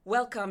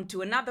Welcome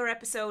to another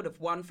episode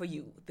of One for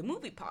You, the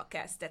movie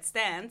podcast that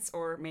stands,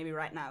 or maybe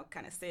right now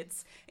kind of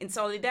sits, in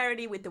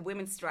solidarity with the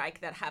women's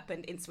strike that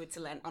happened in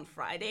Switzerland on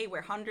Friday,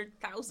 where hundreds of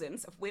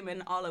thousands of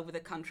women all over the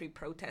country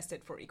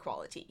protested for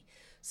equality.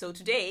 So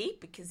today,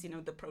 because,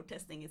 the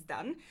protesting is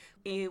done,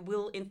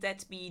 we'll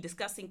instead be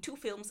discussing two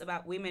films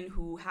about women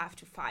who have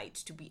to fight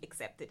to be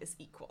accepted as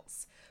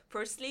equals.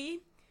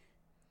 Firstly,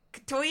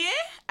 Katoey,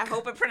 I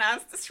hope I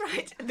pronounced this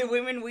right, The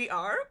Women We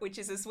Are, which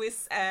is a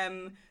Swiss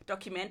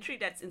documentary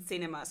that's in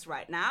cinemas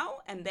right now.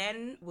 And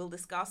then we'll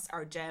discuss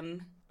our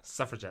gem,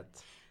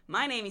 Suffragette.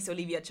 My name is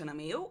Olivia,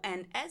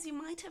 and as you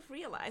might have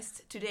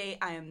realized, today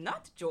I am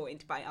not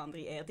joined by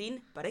André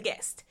Erdin, but a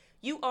guest.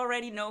 You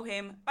already know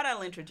him, but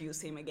I'll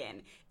introduce him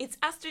again. It's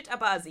Astrit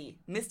Abazi,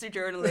 Mr.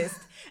 Journalist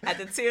at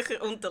the Zürcher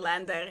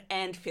Unterländer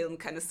and film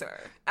connoisseur.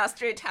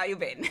 Astrid, how you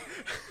been?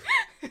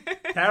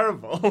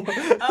 Terrible.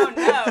 Oh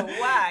no,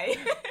 why?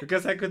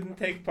 Because I couldn't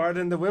take part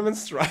in the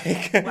women's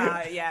strike.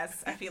 Wow,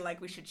 yes. I feel like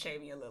we should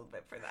shame you a little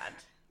bit for that.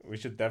 We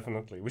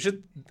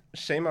should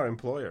shame our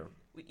employer.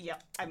 Yeah,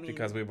 I mean...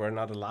 Because we were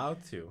not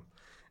allowed to.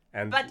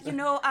 But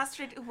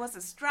Astrid, it was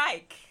a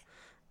strike.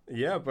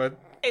 Yeah, but...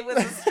 It was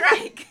a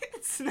strike.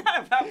 It's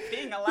not about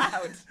being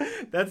allowed.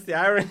 That's the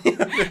irony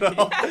of it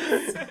all.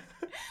 Yes.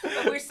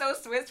 But we're so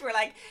Swiss, we're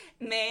like,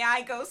 may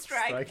I go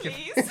strike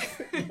please?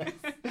 Yes.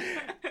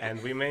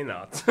 And we may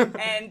not.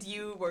 And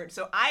you were.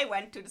 So I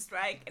went to the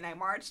strike and I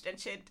marched and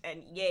shit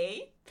and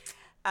yay.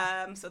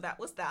 So that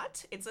was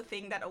that. It's a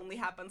thing that only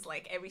happens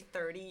like every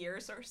 30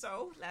 years or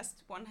so.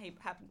 Last one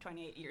happened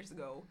 28 years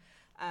ago.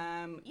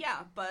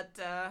 But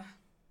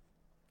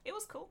it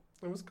was cool.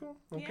 It was cool.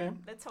 Okay. Yeah,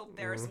 let's hope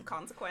there are some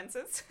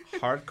consequences.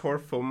 Hardcore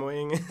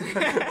FOMOing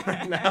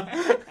right now.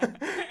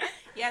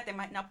 Yeah, there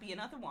might not be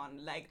another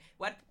one. Like,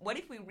 what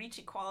if we reach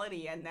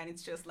equality and then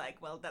it's just like,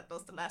 well, that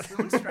was the last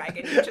women's strike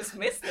and you just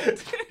missed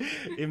it.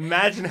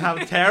 Imagine how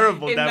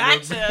terrible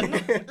that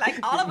would be. Like,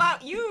 all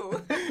about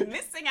you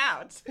missing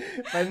out.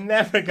 I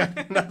never got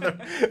another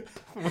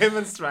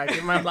women's strike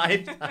in my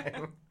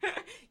lifetime.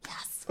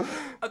 Yes.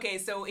 Okay,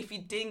 so if you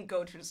didn't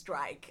go to the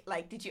strike,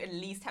 like, did you at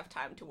least have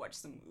time to watch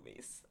some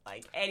movies?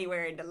 Like,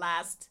 anywhere in the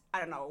last, I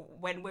don't know,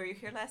 when were you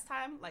here last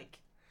time? Like,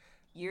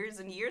 years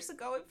and years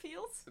ago, it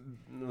feels?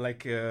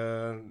 Like,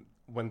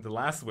 when the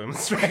last women's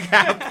strike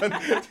happened.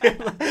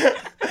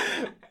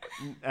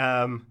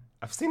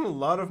 I've seen a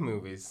lot of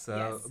movies.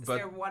 Yes. Is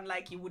there one,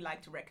 like, you would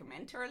like to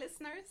recommend to our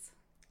listeners?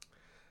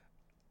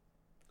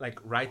 Like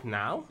right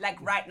now?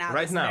 Like right now.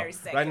 Right now. Very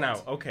second. Right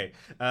now. Okay.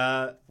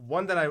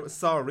 One that I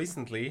saw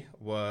recently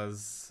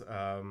was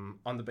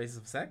On the Basis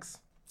of Sex.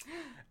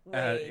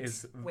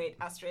 Wait,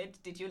 Astrid,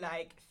 did you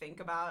think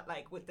about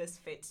would this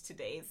fit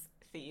today's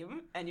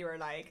theme? And you were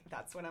like,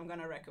 that's what I'm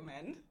gonna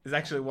recommend. It's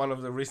actually one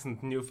of the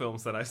recent new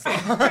films that I saw.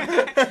 Damn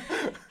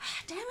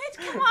it!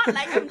 Come on!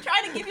 I'm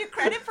trying to give you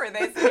credit for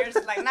this, and you're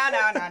just like,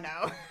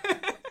 no.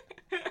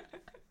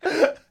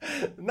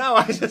 No,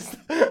 I just.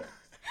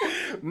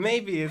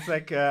 Maybe it's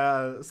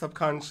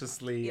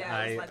subconsciously.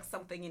 Yeah, it was like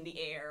something in the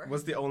air.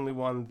 Was the only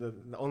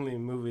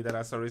movie that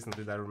I saw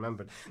recently that I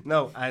remembered.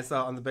 No, I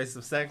saw On the Basis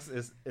of Sex.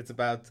 It's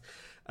about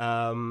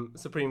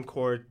Supreme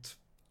Court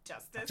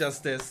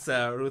Justice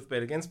Ruth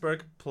Bader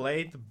Ginsburg,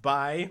 played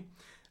by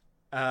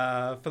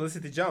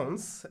Felicity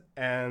Jones,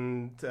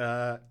 and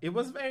it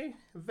was very,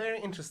 very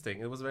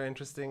interesting. It was very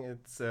interesting.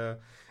 It's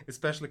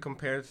especially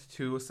compared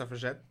to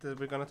Suffragette that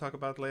we're going to talk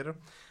about later.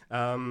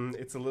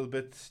 It's a little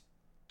bit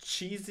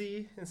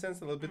cheesy in a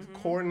sense, a little bit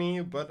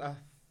corny, but I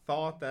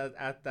thought that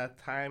at that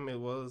time it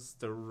was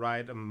the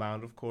right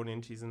amount of corny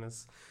and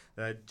cheesiness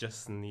that I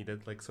just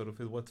needed,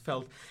 what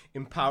felt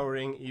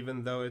empowering,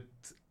 even though it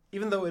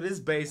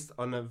is based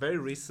on a very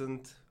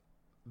recent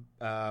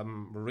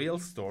real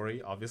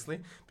story, obviously,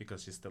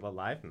 because she's still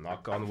alive,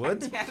 knock on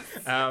wood.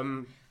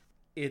 Yes.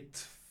 It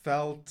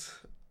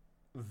felt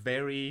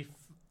very,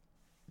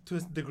 to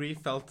a degree,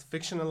 felt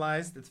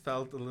fictionalized. It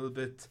felt a little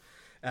bit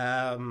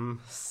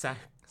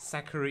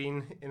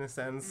saccharine in a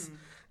sense,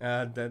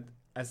 that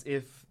as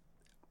if,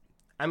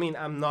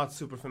 I'm not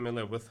super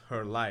familiar with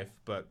her life,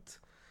 but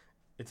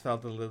it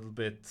felt a little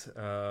bit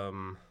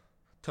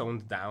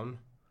toned down.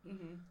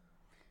 Mm-hmm.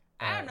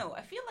 I don't know.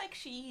 I feel like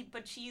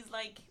she's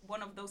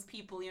one of those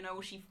people,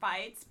 she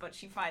fights, but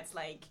she fights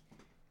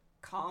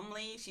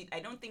calmly. I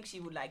don't think she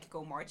would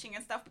go marching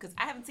and stuff, because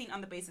I haven't seen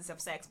On the Basis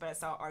of Sex, but I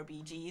saw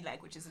RBG,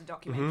 which is a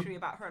documentary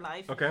about her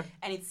life. Okay.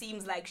 And it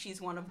seems like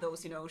she's one of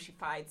those, she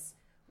fights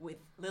with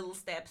little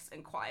steps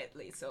and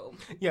quietly, so...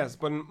 Yes,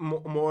 but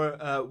more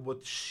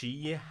what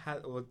she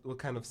had, what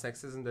kind of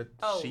sexism that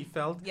she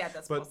felt. Yeah,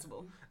 that's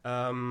possible.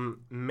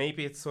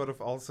 Maybe it's sort of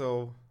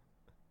also...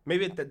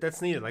 Maybe that's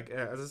needed.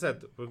 As I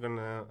said, we're going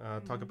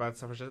to talk about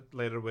Suffragette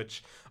later,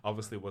 which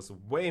obviously was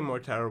way more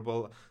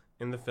terrible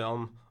in the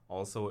film,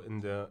 also in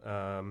the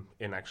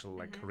in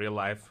actual real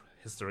life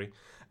history.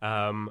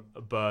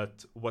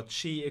 But what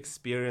she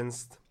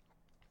experienced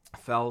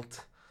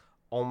felt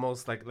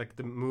almost like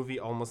the movie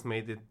almost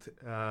made it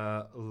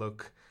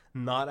look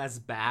not as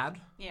bad.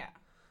 Yeah.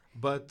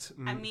 But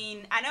I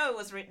mean, I know it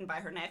was written by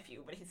her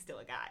nephew, but he's still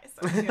a guy,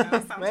 so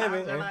sometimes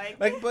maybe, they're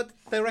like, but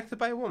directed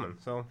by a woman,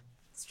 so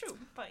it's true.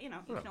 But you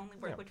can only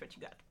work with what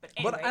you got. But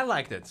anyway, but I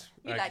liked it.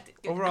 You liked it.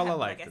 Good. Overall, I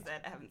liked it. Like I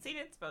said, I haven't seen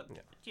it, but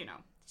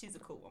she's a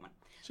cool woman.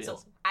 She so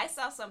is. I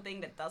saw something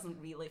that doesn't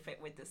really fit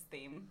with this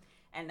theme,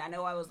 and I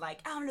know I was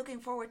like, I'm looking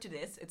forward to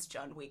this. It's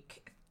John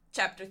Wick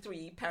Chapter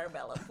 3,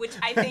 Parabellum, which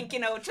I think,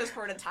 just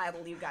for the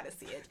title, you gotta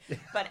see it.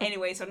 But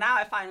anyway, so now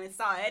I finally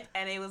saw it,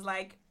 and it was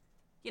like,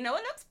 it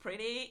looks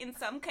pretty in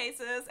some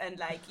cases, and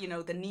like,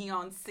 the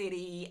neon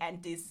city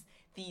and these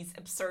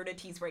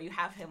absurdities where you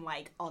have him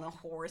like on a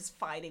horse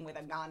fighting with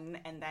a gun,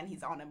 and then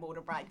he's on a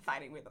motorbike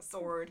fighting with a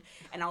sword,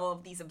 and all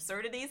of these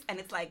absurdities, and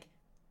it's like,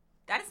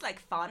 that is like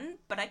fun,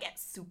 but I get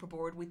super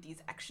bored with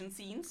these action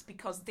scenes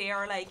because they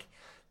are like,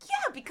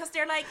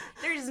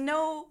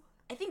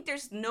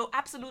 there's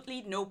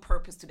absolutely no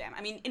purpose to them.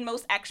 I mean, in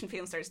most action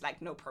films, there's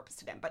like no purpose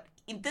to them. But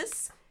in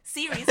this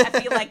series, I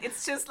feel like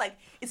it's just like,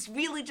 it's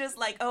really just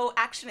like, oh,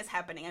 action is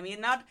happening. I mean,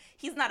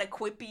 he's not a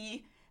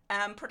quippy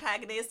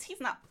protagonist.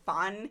 He's not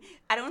fun.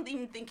 I don't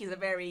even think he's a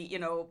very,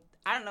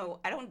 I don't know.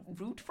 I don't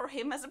root for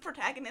him as a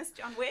protagonist,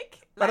 John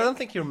Wick. But I don't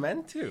think you're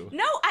meant to.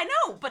 No, I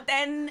know. But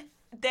then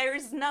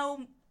there's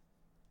no...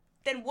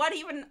 Then why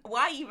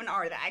even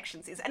are the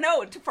action scenes? I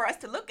know, for us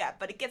to look at,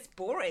 but it gets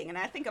boring, and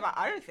I think about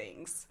other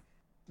things.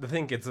 I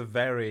think it's a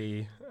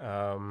very,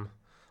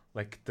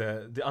 like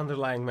the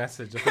underlying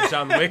message of the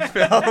John Wick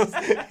films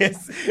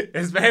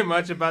is very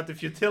much about the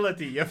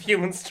futility of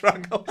human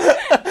struggle.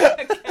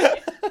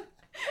 Okay.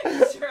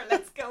 Sure,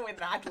 let's go with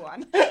that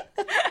one.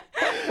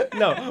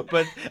 No,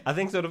 but I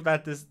think sort of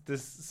that this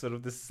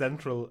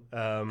central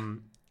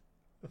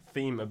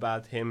theme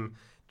about him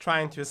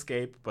trying to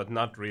escape, but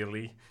not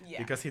really,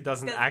 because he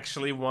doesn't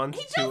actually want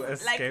to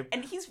escape.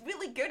 And he's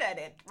really good at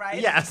it, right?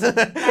 Yes.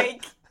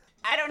 Like,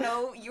 I don't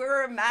know,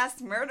 you're a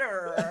mass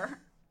murderer.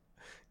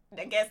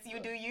 I guess you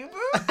do you,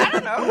 boo? I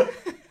don't know.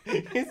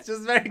 He's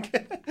just very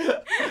good.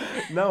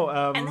 No,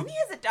 And then he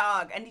has a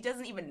dog, and he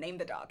doesn't even name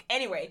the dog.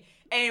 Anyway,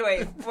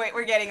 wait,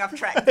 we're getting off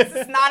track. This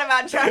is not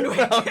about John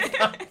Wick.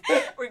 No,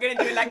 we're going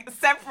to do like a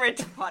separate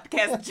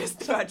podcast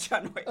just about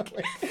John Wick.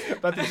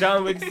 But the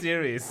John Wick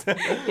series.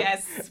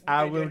 Yes.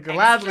 I will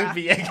gladly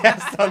be a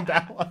guest on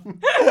that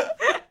one.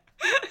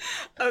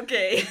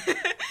 Okay.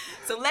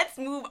 So let's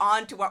move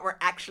on to what we're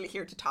actually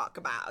here to talk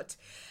about.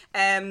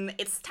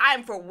 It's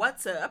time for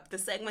What's Up, the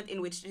segment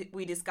in which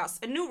we discuss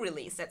a new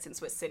release that's in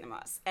Swiss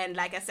cinemas. And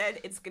like I said,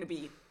 it's going to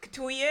be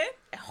Katoey.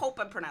 I hope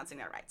I'm pronouncing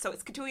that right. So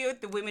it's Katoey,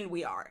 The Women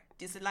We Are.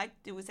 Do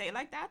we say it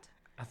like that?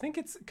 I think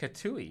it's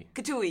Katoey.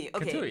 Katoey,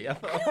 okay. Katoey, I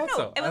don't thought know.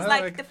 so. It was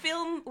like the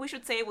film, we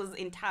should say, was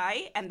in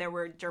Thai, and there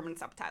were German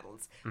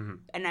subtitles. Mm-hmm.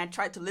 And I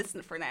tried to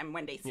listen for them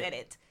when they said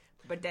it.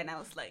 But then I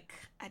was like,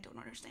 I don't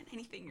understand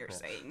anything you're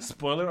saying.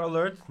 Spoiler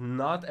alert,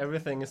 not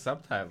everything is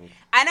subtitled.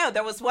 I know,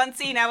 there was one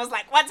scene I was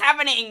like, what's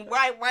happening?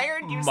 Why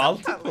aren't you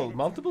subtitling?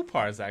 Multiple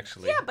parts,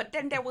 actually. Yeah, but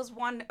then there was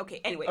one...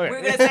 Okay, anyway,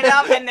 we're going to set it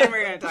up and then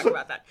we're going to talk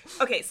about that.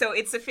 Okay, so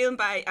it's a film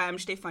by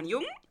Stefan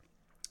Jung,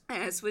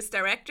 a Swiss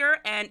director,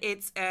 and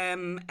it's,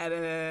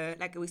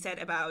 like we said,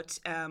 about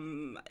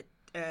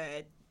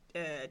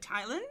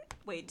Thailand.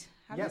 Wait,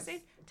 how do I say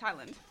it?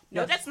 Thailand.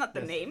 No, that's not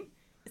the name.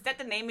 Is that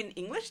the name in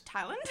English?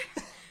 Thailand?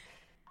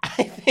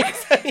 I think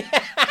so,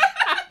 yeah.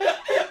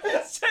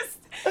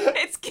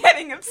 It's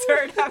getting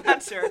absurd. I'm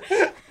not sure.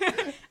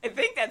 I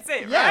think that's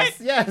it, right?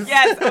 Yes.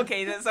 Yes,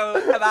 okay.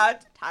 So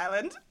about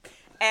Thailand.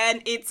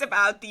 And it's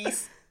about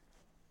these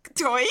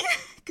Katoey.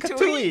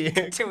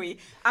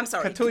 I'm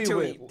sorry.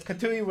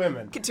 Katoey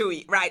women.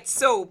 Katoey, right.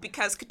 So,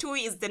 because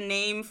Katoey is the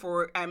name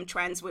for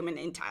trans women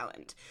in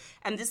Thailand.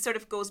 And this sort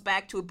of goes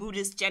back to a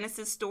Buddhist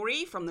Genesis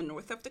story from the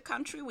north of the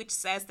country, which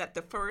says that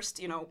the first,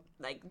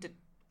 the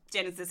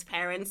Genesis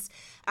parents,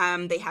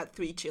 they had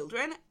 3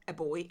 children, a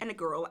boy and a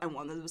girl, and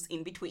one that was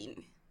in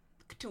between.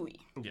 Katoey.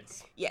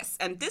 Yes,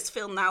 and this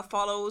film now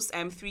follows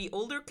 3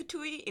 older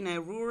Katoey in a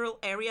rural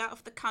area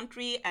of the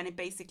country, and it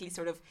basically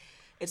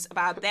it's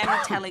about them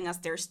telling us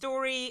their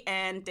story,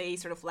 and they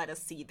sort of let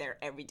us see their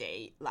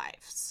everyday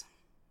lives,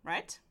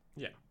 right?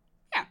 Yeah.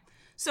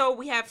 So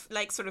we have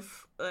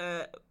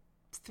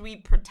 3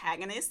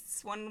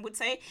 protagonists, one would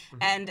say.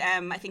 Mm-hmm.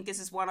 And I think this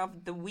is one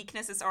of the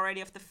weaknesses already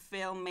of the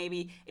film.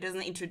 Maybe it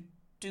doesn't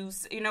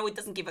introduce, it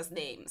doesn't give us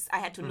names. I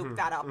had to look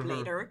that up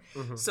later.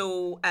 Mm-hmm.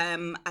 So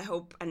I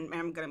hope, and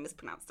I'm going to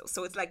mispronounce those.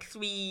 So it's like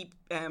 3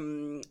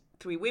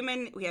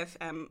 women. We have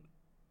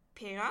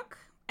Perak,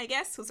 I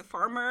guess, who's a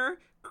farmer,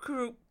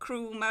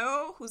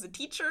 Krumao, who's a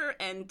teacher,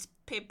 and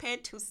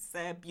Pepet, who's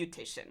a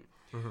beautician.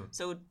 Mm-hmm.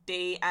 So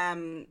they...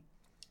 and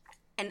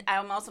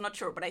I'm also not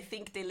sure, but I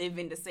think they live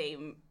in the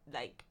same,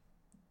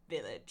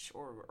 village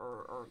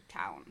or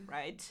town,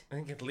 right? I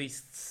think at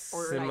least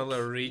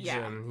similar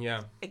region,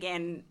 yeah.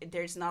 Again,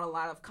 there's not a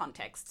lot of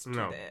context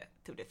to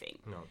the thing.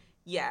 No.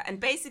 Yeah, and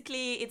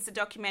basically it's a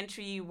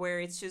documentary where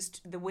it's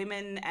just the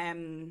women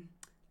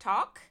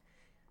talk.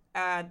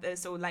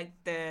 So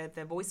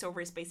the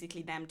voiceover is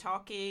basically them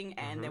talking,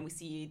 and then we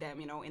see them,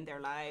 in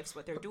their lives,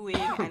 what they're doing,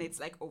 and it's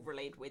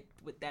overlaid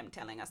with them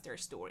telling us their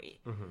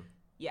story. Mm-hmm.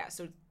 Yeah,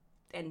 so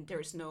and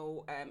there's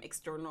no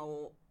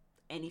external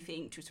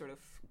anything to sort of,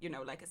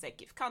 like I said,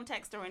 give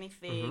context or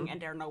anything, and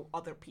there are no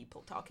other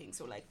people talking,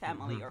 so like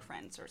family or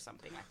friends or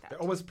something like that.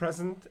 They're always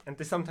present, and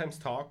they sometimes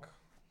talk,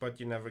 but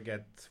you never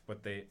get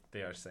what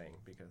they are saying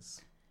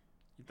because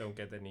you don't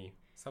get any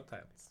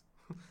subtitles.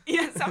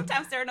 Yeah,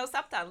 sometimes there are no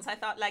subtitles. I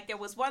thought like there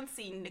was one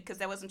scene because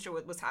I wasn't sure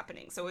what was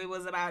happening. So it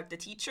was about the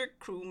teacher,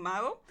 Kru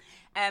Mao.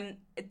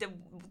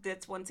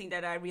 That's one scene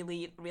that I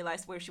really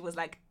realized where she was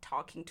like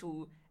talking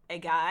to a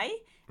guy,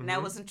 and I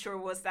wasn't sure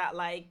was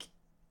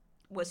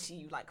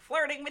she like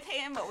flirting with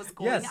him? What was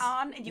going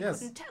on? And you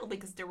couldn't tell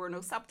because there were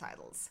no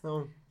subtitles. No.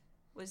 It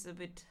was a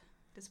bit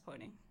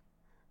disappointing.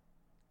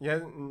 Yeah,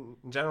 in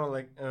general,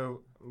 like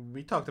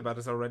we talked about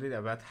this already,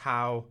 about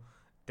how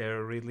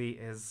there really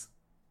is,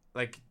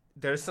 like,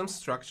 there's some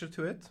structure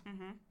to it.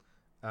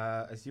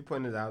 As you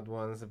pointed out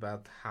once,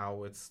 about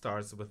how it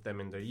starts with them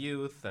in their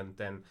youth, and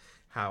then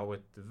how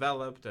it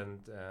developed, and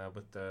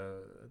with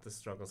the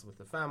struggles with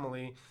the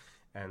family,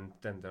 and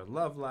then their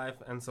love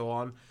life, and so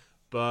on.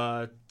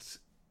 But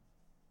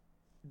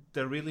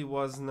there really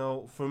was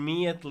no, for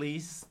me at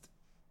least,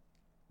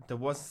 there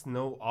was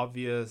no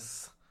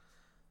obvious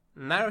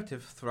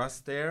narrative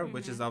thrust there,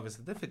 which is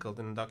obviously difficult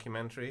in a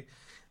documentary,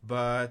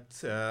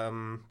 but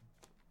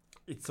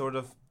it sort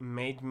of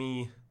made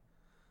me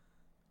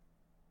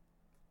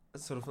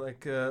sort of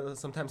like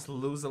sometimes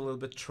lose a little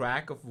bit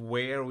track of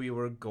where we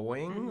were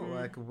going,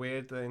 like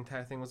where the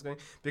entire thing was going,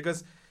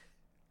 because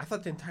I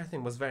thought the entire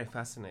thing was very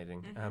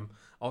fascinating.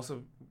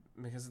 Also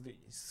because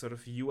sort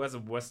of you as a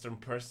Western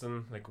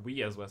person, like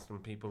we as Western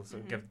people,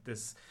 sort of get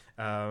this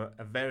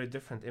a very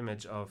different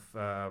image of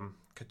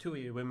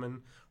Katoey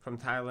women from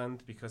Thailand,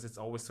 because it's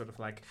always sort of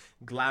like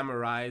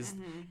glamorized,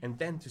 and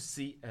then to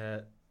see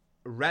a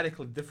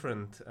radically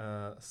different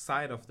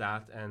side of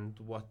that, and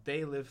what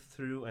they live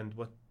through and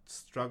what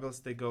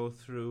struggles they go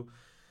through,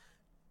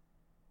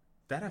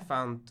 that I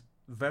found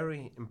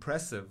very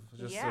impressive.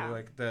 Just sort of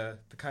like the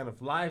kind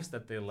of lives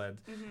that they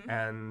led,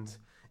 and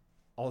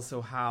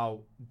also how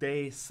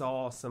they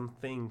saw some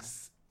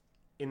things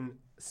in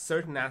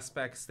certain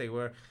aspects. They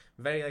were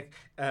very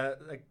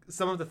like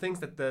some of the things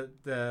that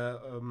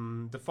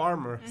the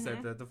farmer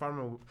said, the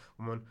farmer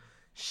woman,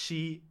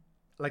 she,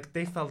 like,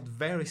 they felt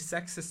very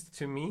sexist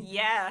to me.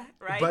 Yeah,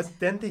 right. But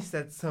then they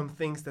said some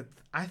things that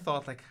I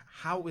thought, like,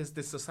 how is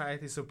this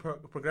society so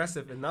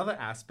progressive in other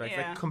aspects,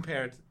 like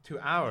compared to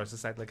our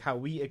society, like how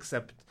we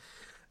accept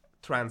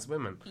trans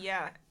women.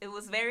 Yeah, it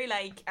was very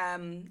like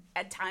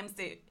at times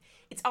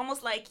it's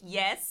almost like,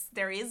 yes,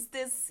 there is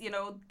this,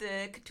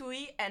 the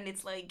Katoey, and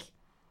it's like,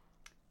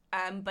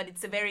 but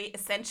it's a very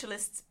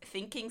essentialist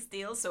thinking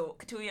still. So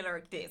Katoey are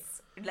like this,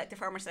 like the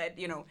farmer said,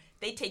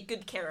 they take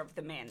good care of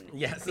the men.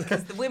 Yes.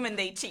 Because the women,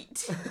 they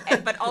cheat.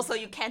 But also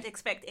you can't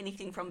expect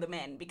anything from the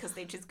men because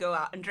they just go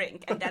out and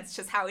drink, and that's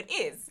just how it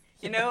is,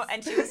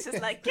 And she was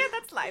just like, yeah,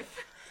 that's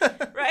life,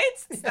 right?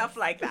 Stuff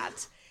like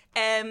that.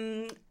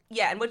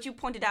 Yeah, and what you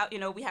pointed out,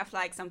 we have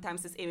like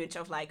sometimes this image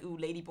of like, ooh,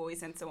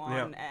 ladyboys and so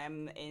on,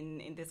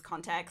 in this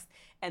context.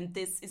 And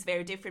this is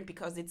very different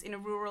because it's in a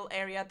rural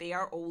area, they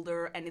are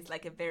older, and it's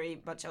like a very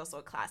much also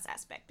a class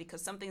aspect,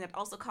 because something that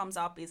also comes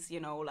up is,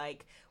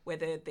 like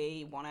whether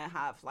they want to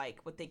have like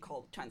what they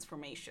call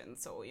transformation.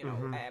 So,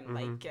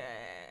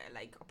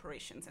 like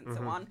operations and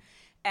so on.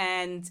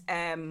 And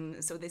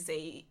so they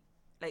say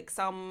like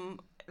some,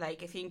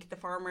 like I think the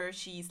farmer,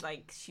 she's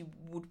like, she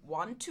would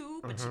want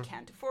to, but she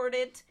can't afford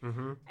it,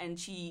 and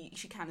she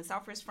kind of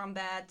suffers from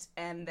that.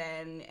 And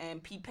then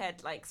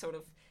Pipette like sort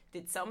of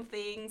did some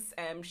things.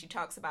 She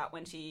talks about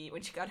when she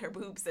got her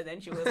boobs, and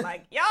then she was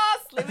like, yes,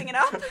 living it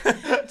up.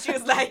 She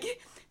was like,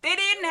 they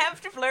didn't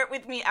have to flirt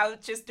with me, I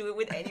would just do it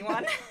with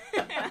anyone.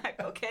 I'm like,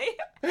 okay.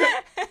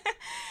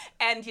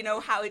 And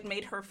how it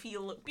made her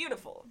feel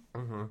beautiful.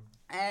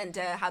 And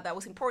how that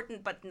was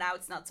important, but now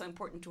it's not so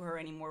important to her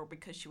anymore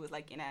because she was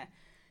like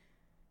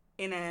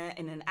in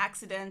an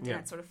accident, and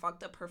it sort of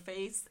fucked up her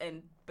face,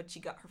 but she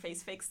got her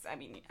face fixed. I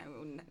mean, I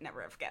would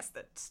never have guessed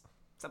that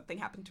something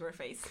happened to her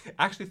face.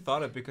 I actually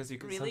thought it because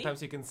Really?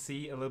 sometimes you can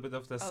see a little bit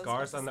of the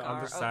scars on the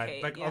underside.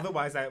 Okay, like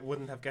otherwise I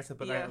wouldn't have guessed it,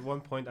 but at one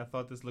point I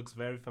thought this looks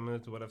very familiar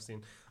to what I've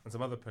seen on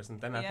some other person.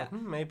 Then I thought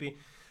maybe,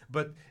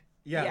 but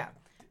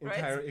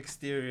entire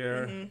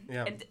exterior.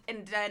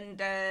 And then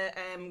the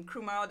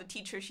Krumao, the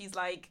teacher, she's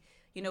like,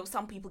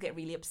 some people get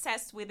really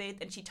obsessed with it,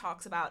 and she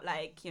talks about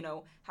like,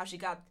 how she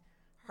got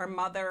her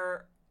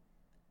mother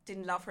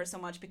didn't love her so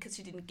much because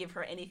she didn't give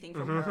her anything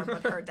from her,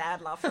 but her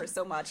dad loved her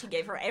so much, he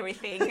gave her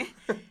everything.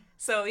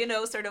 So,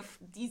 sort of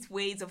these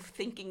ways of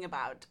thinking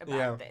about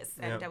this,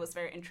 and that was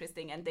very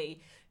interesting. And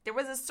there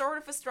was a sort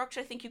of a structure.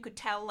 I think you could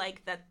tell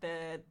like that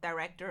the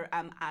director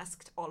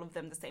asked all of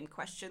them the same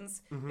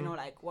questions,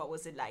 like what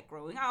was it like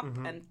growing up,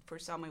 and for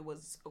some it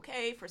was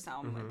okay, for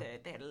some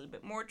they had a little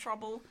bit more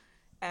trouble,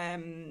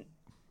 and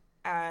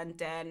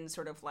then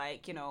sort of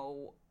like,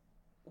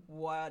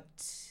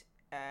 what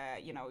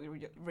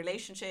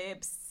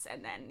relationships,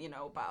 and then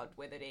about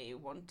whether they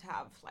want to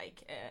have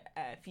like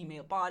a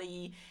female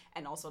body,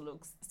 and also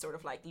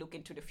look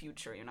into the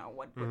future,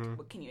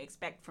 what can you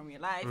expect from your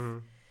life.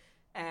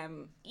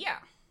 Yeah,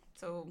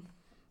 so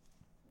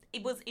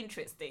it was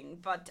interesting,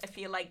 but I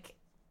feel like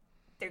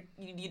the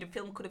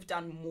film could have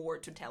done more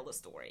to tell the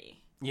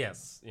story.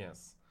 Yes.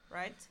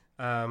 Right?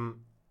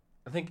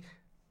 I think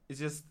it's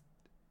just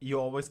you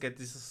always get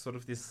these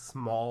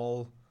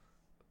small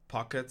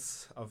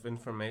pockets of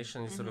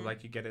information. It's sort of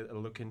like you get a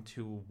look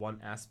into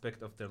one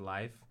aspect of their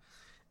life,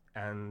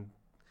 and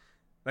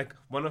like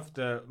one of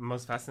the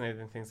most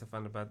fascinating things I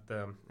found about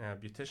the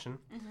beautician,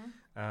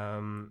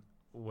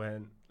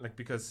 when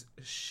because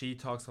she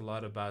talks a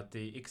lot about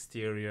the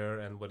exterior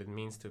and what it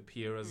means to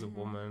appear as a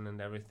woman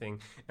and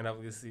everything, and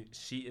obviously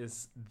she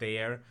is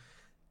there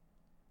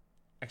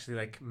actually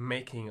like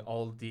making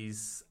all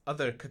these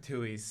other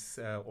Katoeys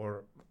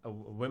or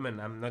women,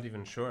 I'm not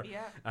even sure,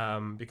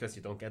 because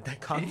you don't get that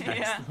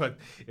context, but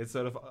it's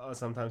sort of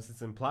sometimes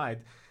it's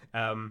implied,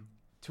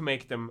 to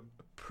make them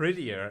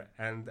prettier,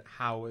 and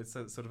how it's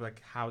sort of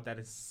like how that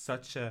is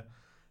such a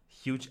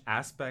huge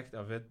aspect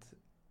of it.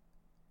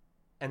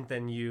 And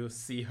then you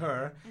see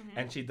her,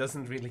 and she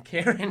doesn't really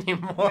care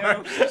anymore.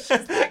 No, she's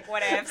like,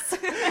 whatevs.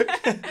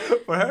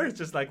 For her, it's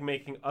just like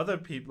making other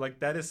people,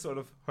 like that is sort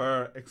of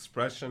her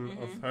expression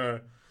of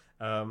her,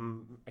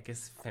 I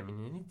guess,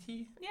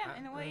 femininity. Yeah,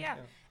 in a way, yeah.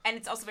 And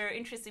it's also very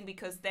interesting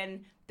because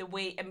then the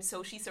way,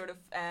 so she sort of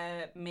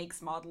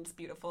makes models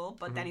beautiful,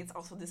 but then it's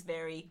also this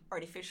very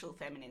artificial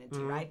femininity,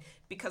 right?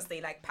 Because they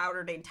like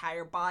powder the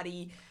entire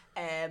body,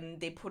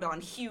 they put on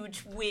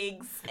huge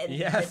wigs and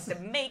the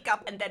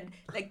makeup, and then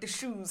like the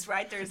shoes,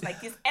 right? There's like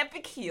these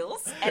epic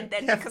heels, and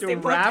then because they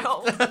put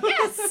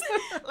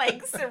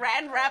like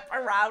saran wrap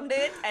around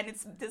it, and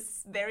it's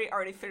this very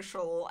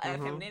artificial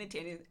femininity,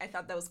 and I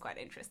thought that was quite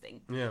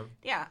interesting.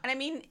 Yeah, and I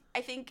mean, I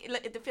think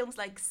the film's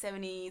like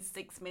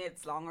 76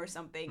 minutes long or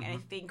something, and I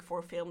think for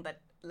a film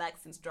that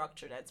lacks in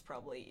structure, that's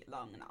probably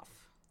long enough.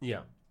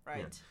 Yeah. Right.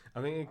 Yeah.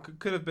 I think it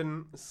could have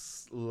been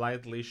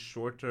slightly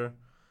shorter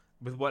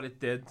with what it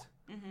did,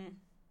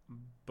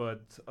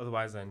 but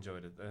otherwise I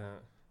enjoyed it.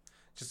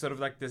 Just sort of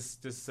like this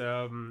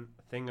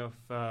thing of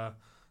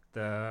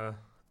the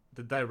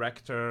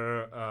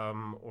director,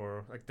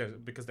 or like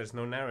because there's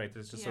no narrator,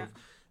 it's just sort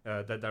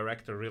of the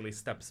director really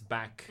steps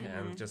back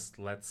and just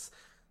lets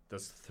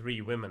those three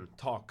women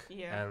talk,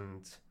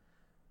 and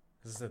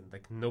this is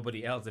like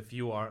nobody else. If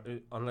you are,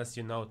 unless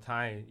you know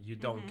Thai, you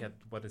don't get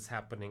what is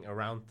happening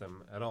around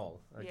them at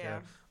all. Like,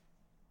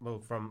 well,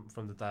 from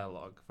the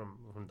dialogue, from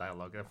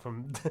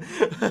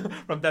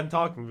from them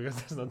talking, because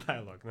there's no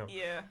dialogue. No.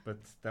 Yeah. But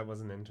that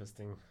was an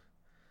interesting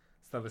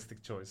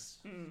stylistic choice.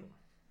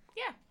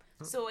 Yeah.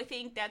 So I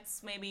think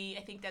that's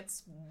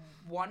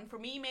one for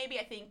me. Maybe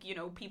I think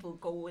people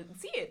go and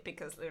see it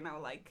because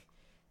like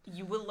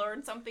you will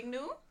learn something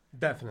new.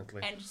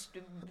 Definitely. And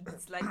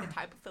it's like the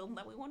type of film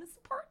that we want to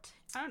support.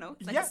 I don't know.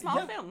 It's like a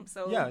small film.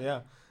 So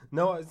yeah.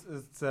 No,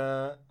 it's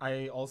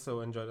I also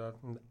enjoyed that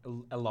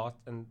a lot,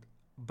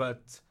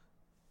 but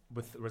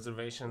with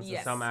reservations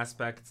in some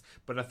aspects.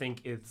 But I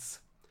think it's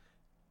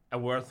a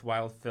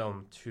worthwhile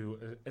film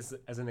to as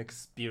an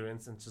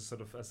experience, and just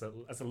sort of as a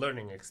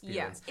learning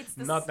experience,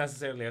 not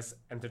necessarily as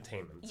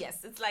entertainment.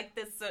 Yes, it's like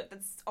this.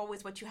 That's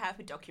always what you have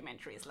with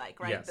documentaries, like,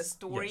 right? Yes, the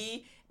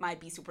story might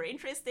be super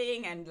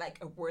interesting and like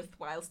a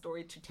worthwhile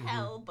story to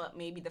tell, but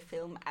maybe the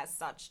film as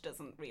such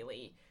doesn't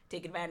really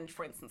take advantage,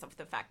 for instance, of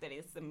the fact that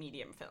it's a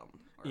medium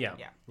film. Yeah.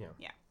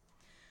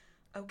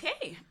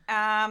 Okay,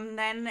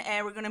 then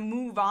we're going to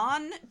move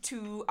on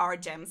to our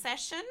gem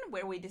session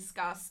where we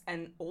discuss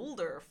an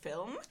older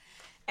film.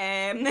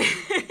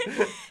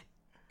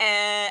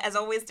 As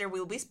always, there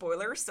will be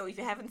spoilers, so if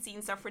you haven't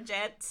seen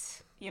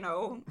Suffragette,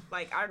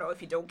 like, I don't know,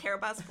 if you don't care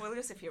about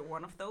spoilers, if you're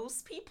one of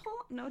those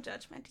people, no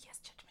judgment, yes,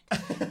 judgment.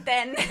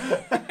 Then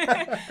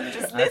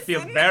just listen. I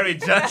feel very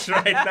judged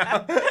right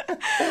now.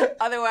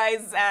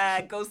 Otherwise,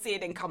 go see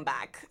it and come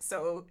back.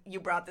 So you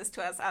brought this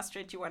to us,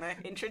 Astrid. You want to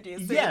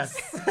introduce it? Yes.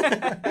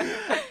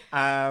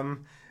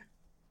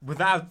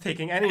 Without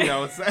taking any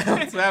notes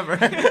whatsoever.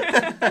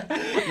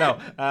 No.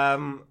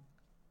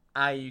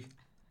 I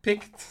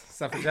picked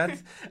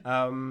Suffragette.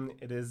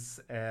 It is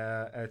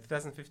a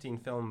 2015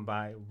 film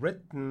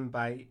written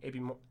by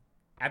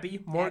Abby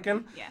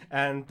Morgan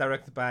and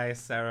directed by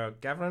Sarah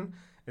Gavran.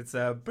 It's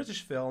a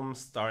British film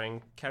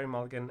starring Carey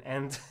Mulligan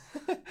and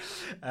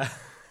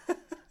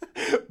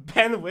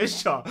Ben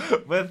Whishaw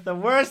with the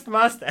worst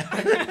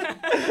mustache.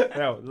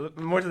 No,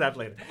 more to that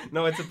later.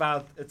 No, it's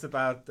about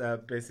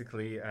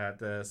basically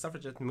the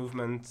suffragette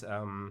movement,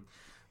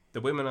 the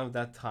women of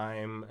that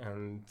time,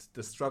 and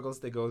the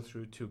struggles they go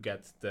through to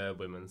get the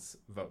women's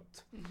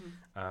vote.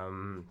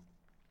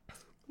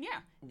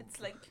 It's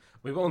like...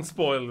 We won't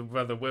spoil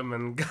whether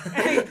women... Do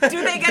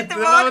they get the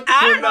vote?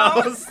 I don't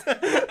know.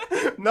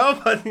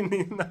 Nobody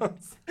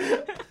knows.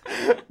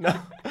 No.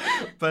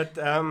 But,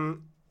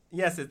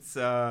 yes, it's,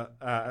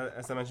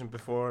 as I mentioned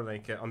before,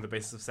 like, On the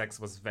Basis of Sex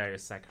was very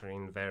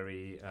saccharine,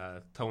 very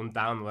toned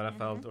down, what I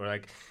felt, or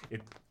like,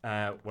 it,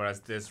 whereas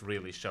this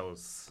really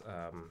shows,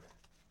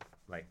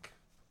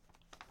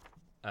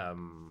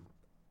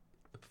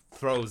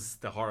 throws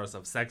the horrors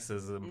of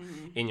sexism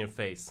in your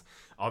face.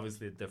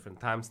 Obviously at different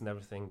times and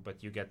everything,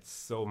 but you get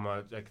so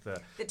much like the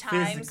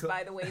times,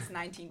 by the way, is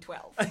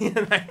 1912.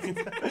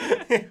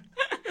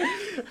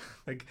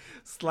 Like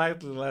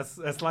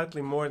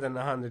slightly more than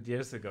 100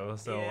 years ago.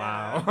 So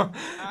wow.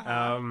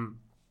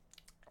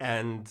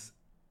 And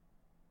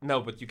no,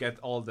 but you get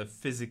all the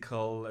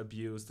physical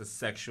abuse, the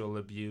sexual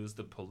abuse,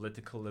 the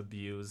political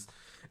abuse,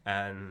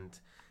 and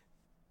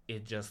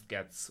it just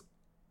gets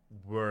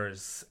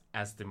worse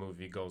as the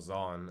movie goes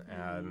on,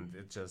 and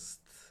it just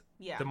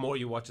the more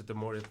you watch it, the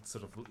more it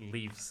sort of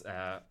leaves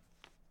a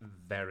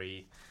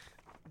very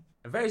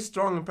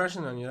strong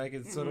impression on you. Like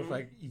it's sort of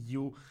like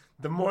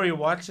the more you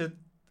watch it,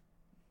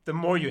 the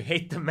more you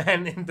hate the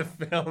man in the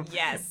film.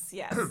 Yes.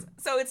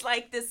 So it's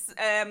like this,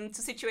 to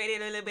situate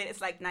it a little bit,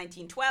 it's like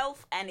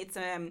 1912, and it's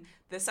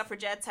the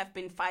suffragettes have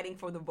been fighting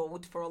for the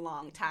vote for a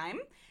long time,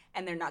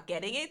 and they're not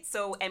getting it.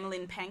 So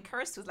Emmeline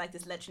Pankhurst, who's like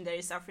this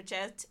legendary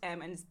suffragette,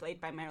 and is played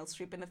by Meryl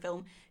Streep in the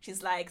film,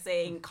 she's like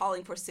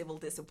calling for civil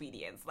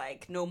disobedience.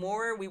 Like, no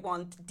more, we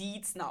want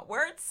deeds, not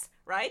words,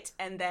 right?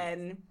 And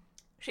then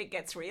shit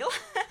gets real.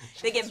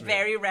 They get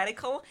very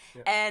radical.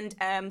 Yeah.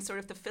 And sort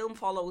of the film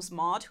follows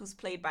Maud, who's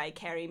played by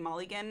Carey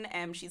Mulligan.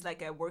 She's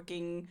like a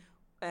working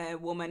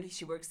woman.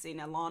 She works in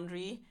a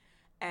laundry.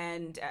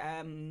 And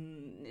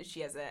she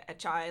has a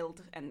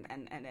child and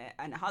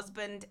a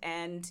husband.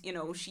 And, you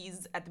know,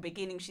 she's at the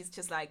beginning, she's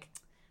just like,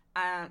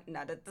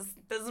 no, that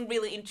doesn't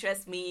really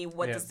interest me.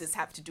 What does this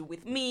have to do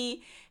with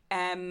me?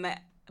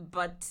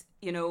 But,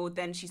 you know,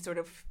 then she sort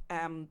of,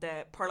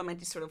 the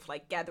parliament is sort of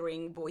like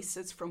gathering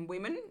voices from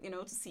women, you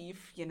know, to see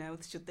if, you know,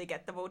 should they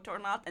get the vote or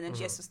not. And then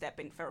she has to step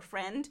in for a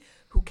friend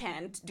who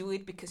can't do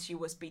it because she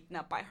was beaten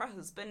up by her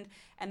husband.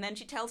 And then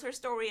she tells her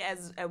story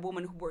as a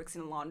woman who works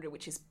in a laundry,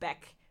 which is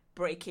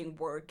back-breaking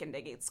work, and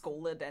they get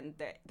scolded and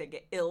they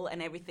get ill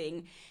and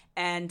everything.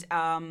 And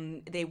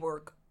they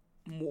work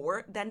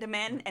more than the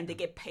men, and they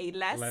get paid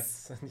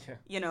less,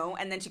 you know,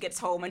 and then she gets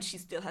home and she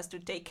still has to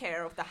take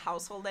care of the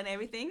household and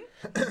everything.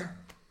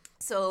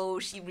 So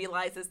she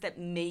realizes that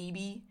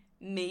maybe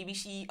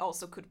she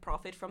also could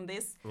profit from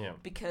this,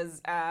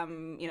 because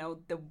you know,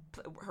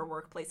 her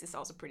workplace is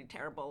also pretty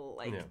terrible.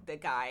 Like the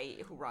guy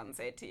who runs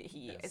it,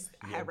 he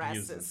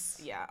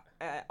harasses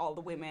all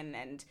the women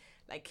and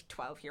like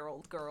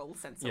 12-year-old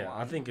girls and so on. Yeah,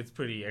 I think it's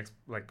pretty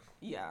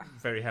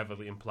very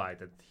heavily implied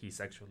that he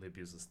sexually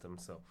abuses them.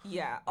 So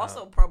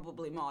also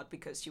probably Maud,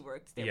 because she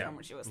worked there from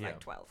when she was like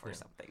 12 or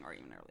something, or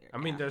even earlier. I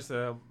mean, there's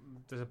a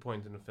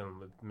point in the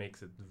film that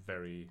makes it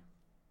very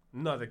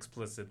not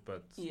explicit,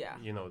 but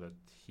you know that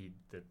he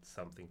did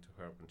something to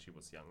her when she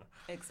was younger.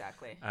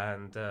 Exactly.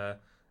 And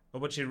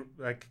but she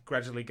like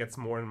gradually gets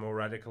more and more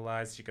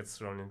radicalized. She gets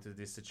thrown into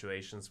these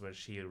situations where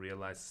she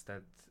realizes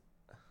that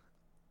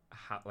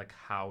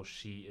how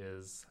she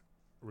is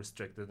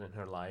restricted in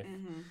her life,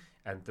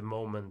 and the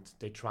moment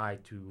they try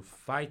to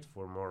fight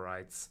for more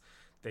rights,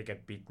 they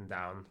get beaten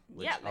down.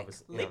 Which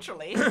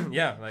literally.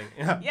 Right.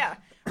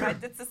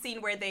 That's the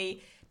scene where they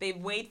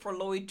wait for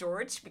Lloyd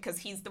George, because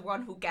he's the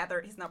one who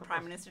gathered. He's not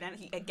prime minister then.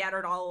 He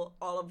gathered all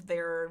of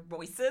their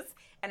voices,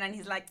 and then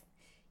he's like,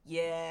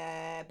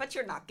 "Yeah, but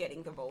you're not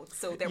getting the vote."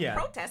 So they're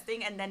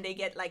protesting, and then they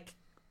get like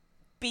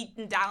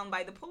beaten down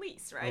by the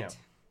police, right? Yeah.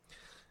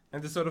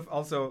 And the sort of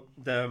also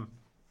the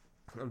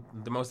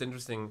most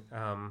interesting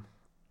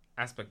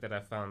aspect that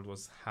I found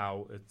was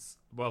how it's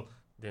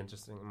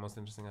most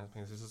interesting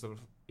aspect is sort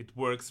of it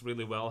works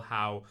really well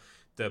how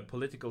the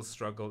political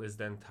struggle is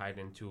then tied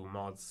into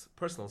Maud's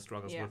personal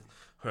struggles with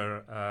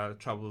her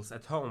troubles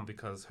at home,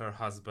 because her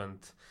husband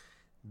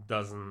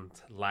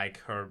doesn't like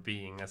her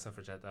being a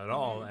suffragette at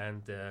all,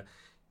 and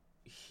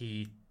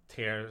he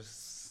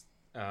tears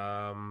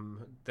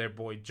their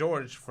boy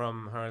George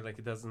from her. Like,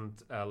 he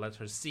doesn't let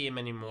her see him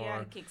anymore.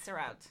 Yeah, kicks her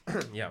out.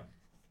 Yeah.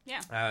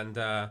 And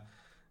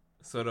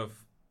sort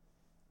of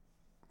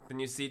then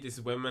you see these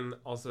women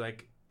also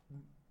like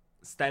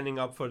standing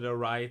up for their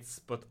rights,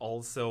 but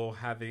also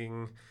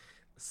having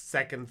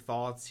second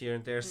thoughts here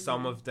and there.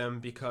 Some of them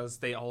because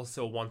they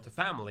also want a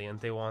family and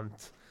they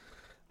want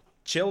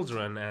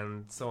children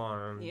and so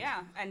on.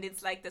 Yeah, and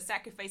it's like the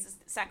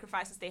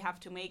sacrifices they have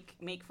to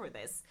make for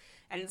this.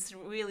 And it's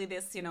really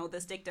this, you know,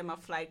 this dictum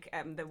of like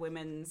the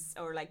women's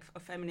or like a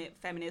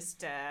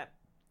feminist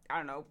I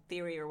don't know,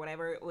 theory or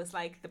whatever. It was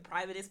like the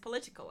private is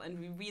political, and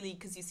we really,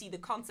 because you see the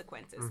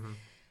consequences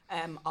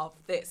of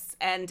this.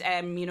 And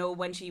you know,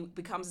 when she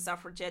becomes a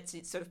suffragette,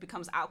 she sort of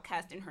becomes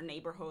outcast in her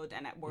neighborhood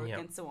and at work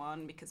and so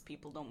on, because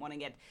people don't want to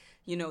get,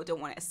 you know, don't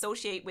want to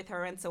associate with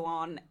her and so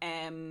on.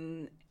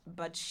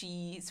 But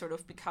she sort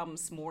of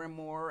becomes more and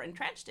more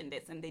entrenched in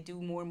this, and they do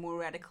more and more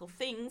radical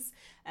things.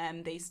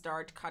 They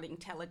start cutting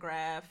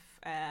telegraph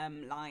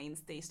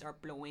lines. They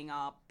start blowing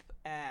up,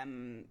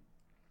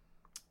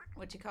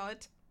 what do you call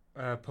it?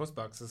 Post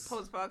boxes,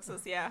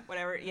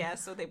 whatever. Yeah,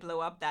 so they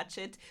blow up that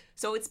shit.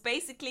 So it's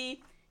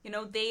basically, you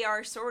know, they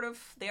are sort of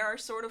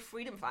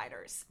freedom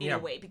fighters in a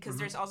way, because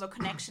there's also a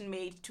connection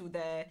made to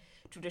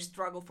to the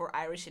struggle for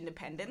Irish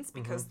independence,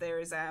 because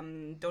there's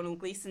Brendan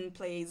Gleeson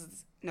plays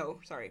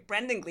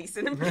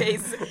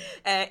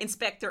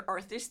Inspector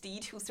Arthur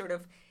Steed, who sort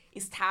of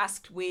is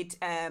tasked with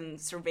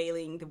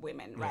surveilling the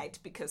women, right?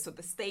 Because so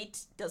the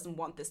state doesn't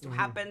want this to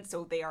happen,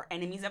 so they are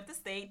enemies of the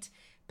state,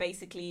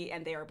 basically,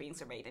 and they are being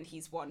surveyed. And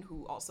he's one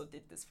who also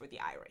did this for the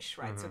Irish,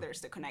 right? So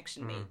there's the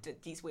connection made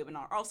that these women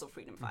are also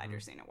freedom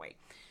fighters in a way.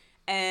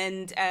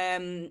 And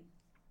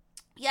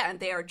and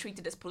they are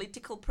treated as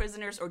political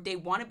prisoners, or they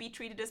want to be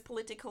treated as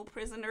political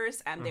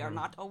prisoners, and they are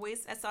not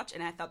always as such.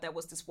 And I thought that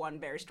was this one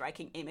very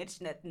striking image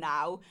that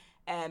now,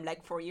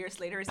 like 4 years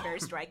later, is very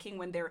striking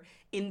when they're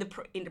in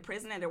the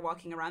prison and they're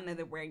walking around and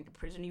they're wearing the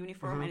prison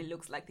uniform, and it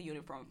looks like the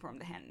uniform from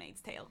The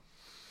Handmaid's Tale.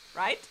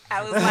 Right?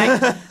 I was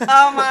like,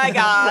 oh my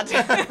God.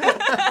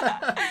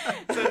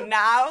 So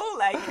now,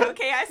 like,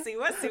 okay, I see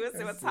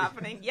what's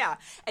happening. Yeah.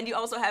 And you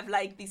also have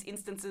like these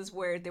instances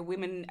where the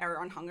women are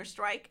on hunger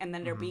strike and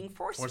then they're being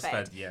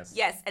force-fed. Yes.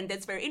 Yes. And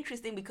that's very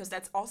interesting because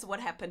that's also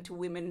what happened to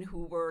women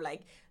who were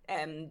like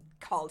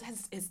called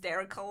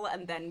hysterical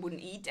and then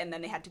wouldn't eat and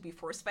then they had to be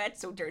force-fed.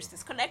 So there's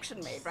this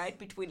connection made, right,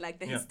 between like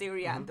the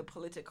hysteria and the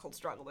political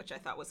struggle, which I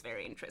thought was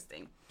very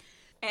interesting.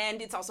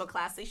 And it's also a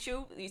class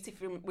issue. You see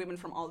women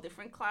from all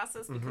different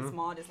classes, because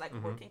Maud is like a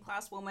working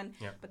class woman,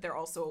 but they're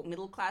also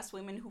middle class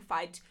women who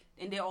fight,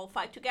 and they all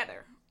fight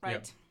together,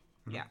 right?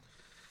 Yeah.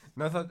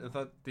 No, I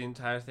thought the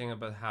entire thing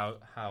about how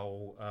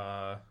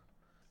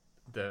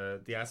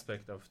the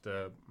aspect of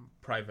the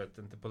private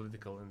and the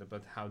political, and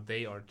about how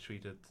they are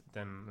treated,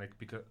 then like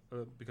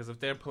because of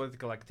their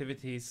political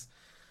activities,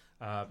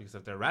 because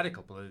of their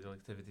radical political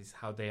activities,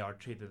 how they are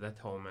treated at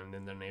home and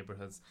in their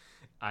neighborhoods.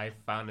 I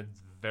found it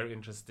very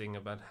interesting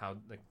about how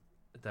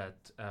that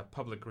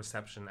public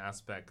reception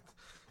aspect,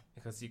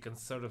 because you can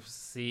sort of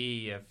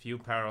see a few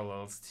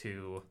parallels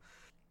to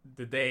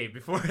the day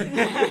before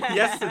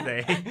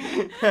yesterday.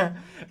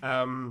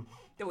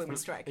 The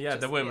women's strike. Yeah,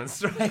 the women's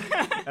strike.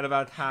 And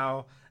about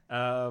how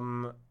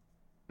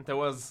there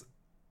was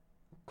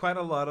quite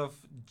a lot of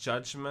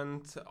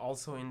judgment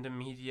also in the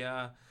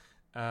media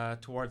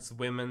towards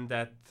women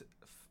that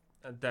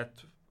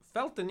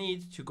felt the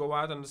need to go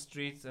out on the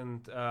streets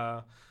and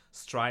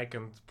strike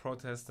and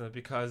protest,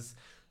 because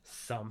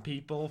some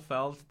people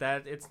felt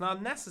that it's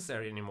not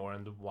necessary anymore,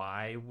 and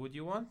why would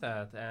you want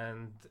that?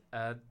 And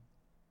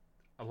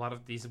a lot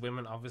of these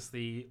women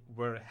obviously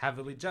were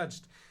heavily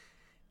judged,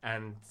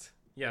 and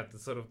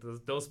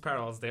those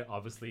parallels there.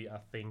 Obviously, I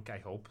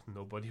hope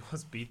nobody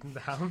was beaten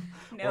down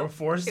or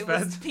force-fed. It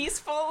was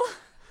peaceful.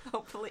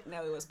 Hopefully,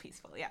 no, it was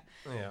peaceful. Yeah.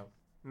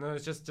 No,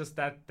 it's just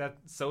that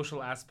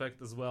social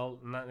aspect as well.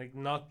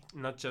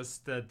 Not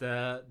just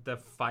the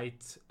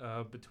fight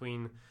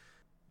between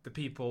the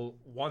people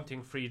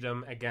wanting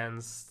freedom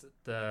against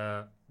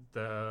the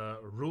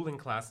ruling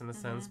class in a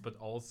sense, but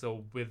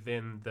also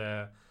within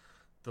the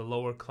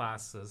lower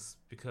classes,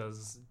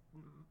 because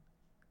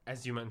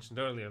as you mentioned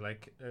earlier,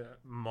 like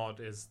Maud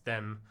is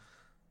then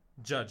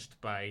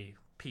judged by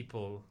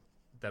people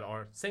that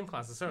are same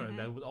class as her, and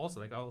that would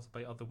also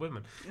by other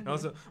women. And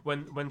also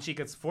when she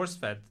gets force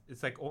fed,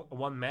 it's like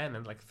one man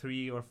and like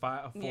 3 or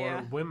 4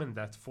 women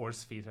that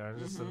force feed her, and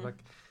just sort of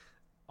like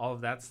all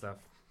of that stuff.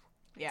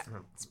 Yeah,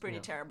 it's pretty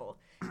terrible.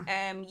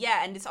 And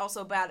it's also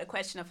about a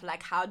question of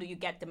like, how do you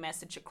get the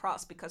message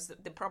across? Because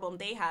the problem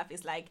they have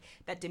is like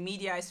that the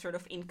media is sort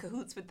of in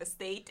cahoots with the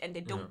state, and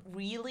they don't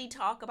really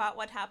talk about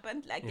what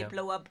happened. Like they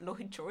blow up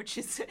Lloyd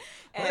George's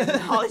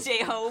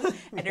holiday home,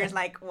 and there's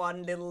like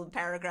one little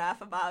paragraph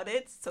about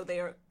it. So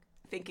they're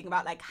thinking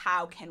about like,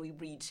 how can we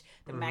reach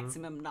the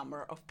maximum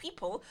number of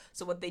people?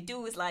 So what they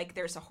do is like,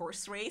 there's a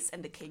horse race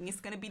and the king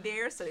is going to be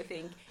there. So they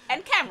think,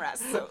 and cameras.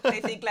 So they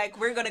think like,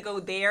 we're going to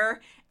go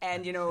there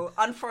and,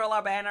 unfurl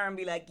our banner and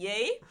be like,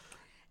 yay.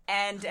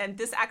 And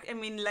this,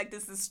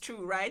 this is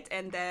true, right?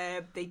 And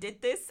they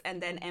did this.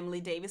 And then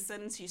Emily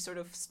Davison, she sort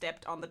of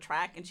stepped on the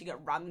track and she got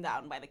run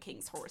down by the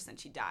king's horse and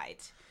she died.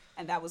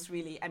 And that was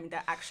really,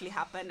 that actually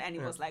happened. And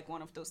it was like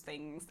one of those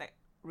things that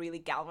really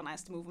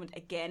galvanized the movement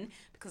again,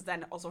 because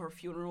then also her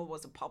funeral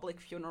was a public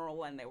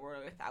funeral and there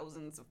were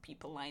thousands of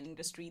people lining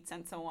the streets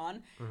and so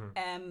on.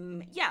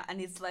 And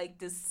it's like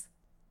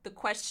the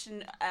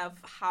question of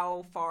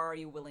how far are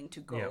you willing to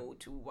go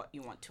to what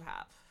you want to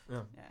have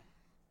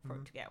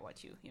to get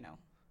what you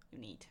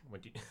need.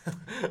 What you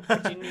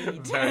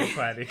need. Very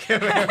poetic.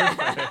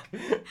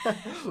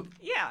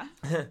 Yeah.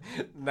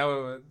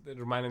 Now it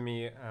reminded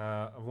me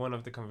of one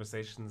of the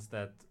conversations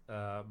that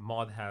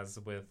Maud has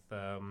with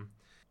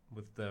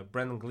the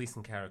Brendan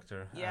Gleeson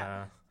character,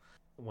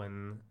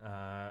 when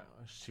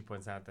she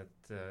points out that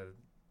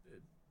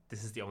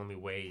this is the only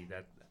way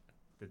that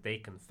they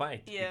can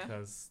fight,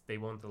 because they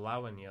won't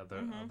allow any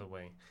other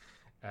way,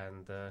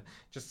 and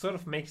just sort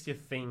of makes you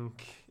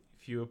think,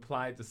 if you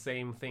apply the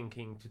same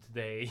thinking to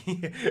today,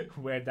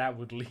 where that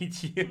would lead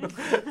you.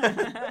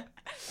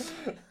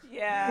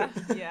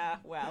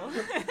 Well.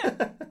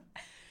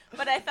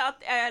 But I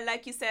thought,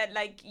 like you said,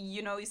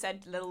 you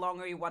said a little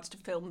longer you watched the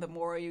film, the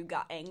more you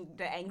got,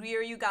 the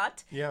angrier you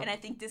got. Yeah. And I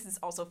think this is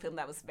also a film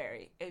that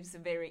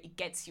it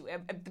gets you.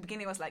 At the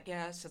beginning, I was like,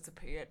 yeah, it's just a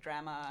period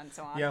drama and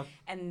so on. Yeah.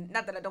 And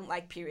not that I don't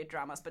like period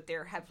dramas, but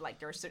there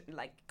are certain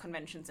like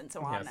conventions and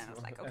so on. Yes, And I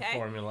was like, a okay.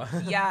 formula.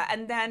 Yeah,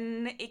 and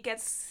then it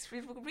gets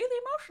really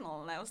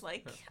emotional, and I was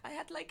like, I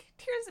had like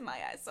tears in my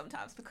eyes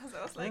sometimes because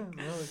I was like,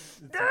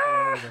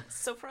 it's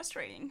so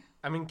frustrating.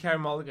 I mean, Carey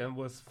Mulligan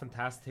was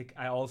fantastic.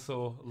 I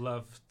also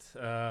loved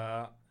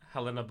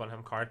Helena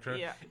Bonham Carter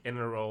in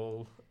a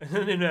role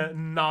in a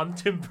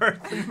non-Tim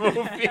Burton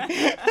movie.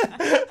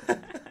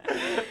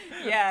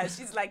 Yeah,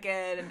 she's like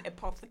an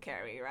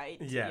apothecary,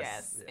 right?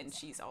 Yes. And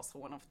she's also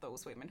one of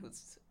those women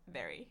who's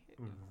very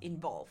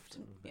involved.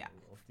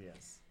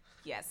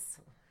 Yes.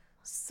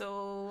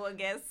 So I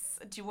guess,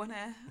 do you want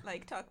to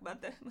like talk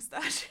about the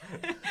mustache?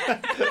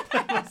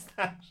 The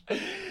mustache.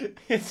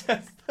 It's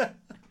just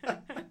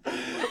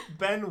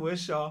Ben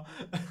Whishaw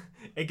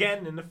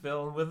again in the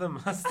film with a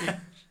mustache.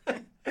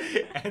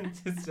 And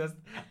it's just,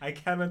 I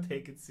cannot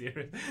take it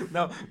serious.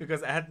 No,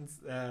 because I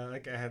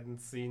hadn't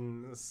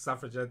seen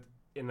Suffragette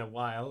in a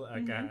while.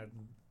 Like I had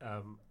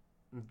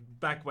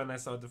back when I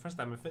saw it the first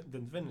time, I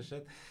didn't finish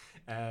it.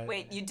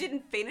 Wait, you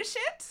didn't finish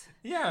it?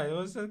 Yeah, it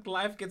was like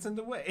life gets in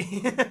the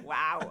way.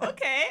 Wow.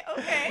 Okay.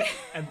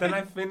 And then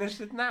I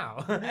finished it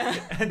now,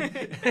 and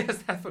I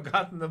just had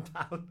forgotten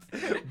about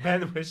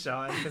Ben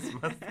Whishaw and his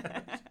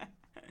mustache.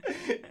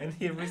 And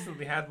he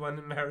recently had one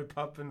in Mary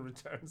Poppins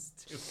Returns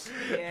too.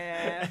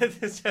 Yeah.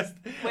 It's just...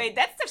 Wait,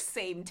 that's the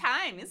same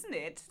time, isn't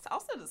it? It's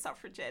also the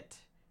Suffragette.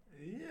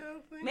 Yeah, I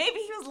think... Maybe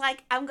he was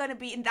like, I'm gonna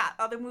be in that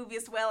other movie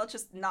as well,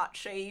 just not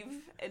shave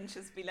and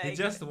just be like... He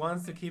just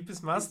wants to keep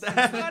his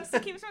mustache. He wants to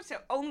keep his mustache.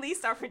 So only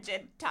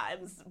Suffragette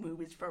times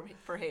movies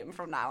for him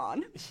from now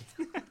on.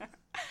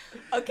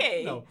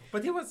 Okay. No,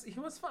 but he was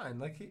fine.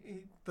 Like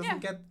he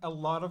doesn't get a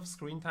lot of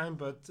screen time,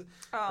 but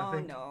I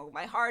think... no,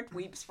 my heart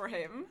weeps for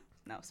him.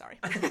 No, sorry.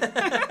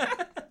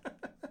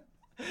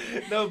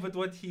 No, but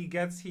what he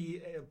gets,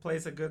 he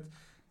plays a good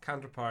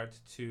counterpart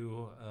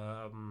to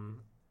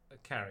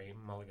Carey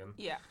Mulligan.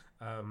 Yeah.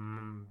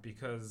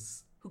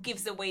 Because... Who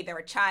gives away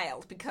their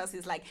child because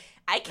he's like,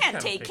 I can't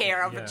take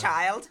care of a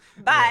child.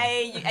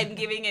 Bye. Yeah. I'm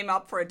giving him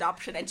up for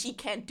adoption, and she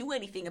can't do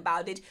anything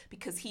about it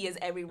because he has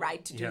every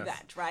right to do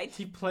that, right?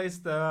 He plays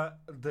the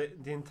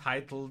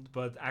entitled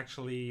but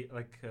actually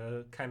like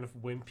kind of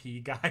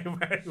wimpy guy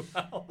very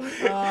well.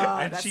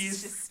 And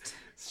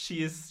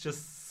she is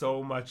just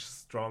so much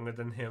stronger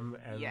than him.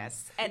 And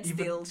and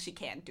still she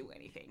can't do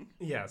anything.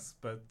 Yes,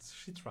 but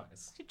she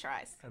tries.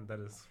 And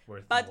that is worth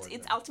it. But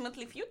it's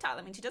ultimately futile.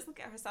 I mean, she doesn't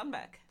get her son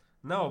back.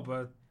 No,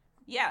 but...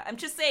 Yeah, I'm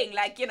just saying,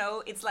 like,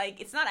 it's like,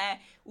 it's not a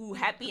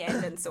happy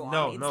end and so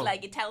on. It's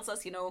like, it tells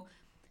us,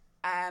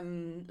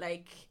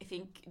 like, I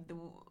think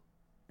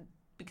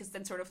because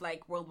then sort of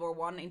like World War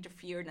I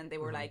interfered and they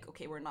were like,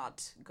 okay, we're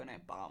not gonna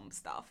bomb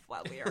stuff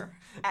while we're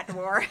at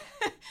war.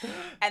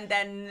 And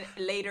then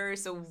later,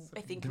 so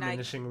I think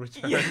diminishing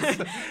returns.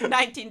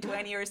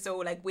 1920 or so,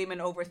 like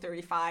women over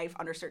 35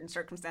 under certain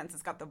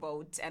circumstances got the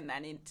vote, and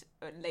then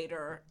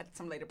at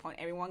some later point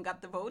everyone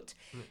got the vote.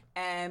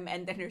 And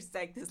then there's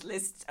like this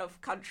list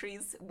of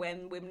countries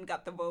when women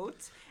got the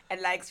vote, and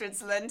like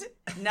Switzerland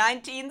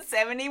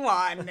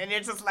 1971, and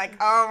you're just like,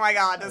 oh my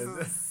god, this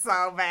is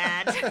so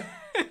bad.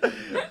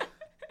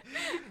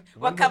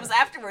 What comes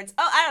afterwards?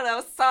 Oh, I don't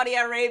know. Saudi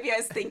Arabia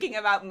is thinking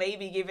about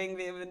maybe giving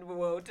women the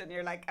vote, and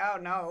you're like, oh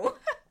no.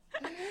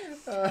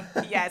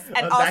 Yes,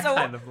 and also,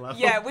 kind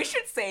of we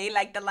should say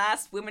like the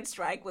last women's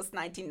strike was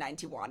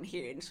 1991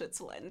 here in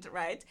Switzerland,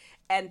 right?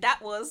 And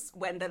that was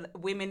when the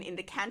women in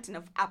the canton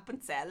of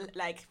Appenzell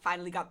like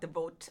finally got the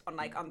vote on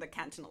the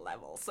cantonal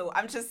level. So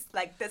I'm just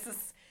like, this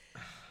is,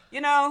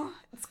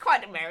 it's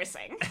quite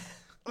embarrassing.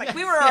 Like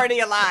we were already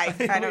alive.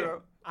 I don't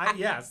know.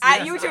 Yes.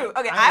 You too.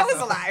 Okay, I was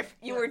alive.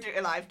 You were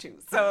alive too.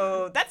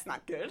 So that's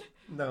not good.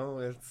 No,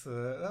 it's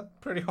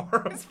pretty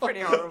horrible. It's pretty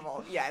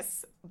horrible,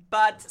 yes.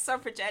 But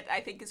Suffragette, I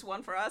think, is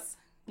one for us.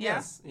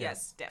 Yeah?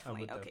 Yes,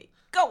 definitely. Okay.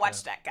 Go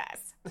watch that,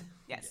 guys.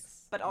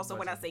 Yes. But also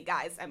when I say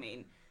guys, I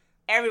mean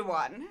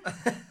everyone.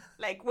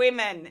 Like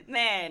women,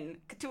 men,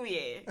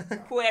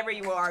 Katoey, whoever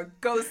you are,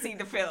 go see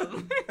the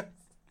film.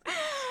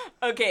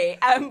 Okay,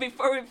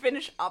 before we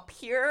finish up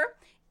here,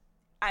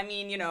 I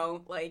mean,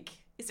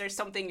 is there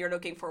something you're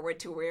looking forward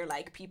to where,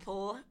 like,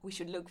 we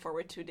should look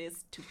forward to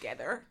this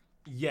together?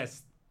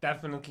 Yes,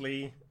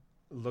 definitely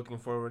looking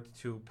forward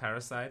to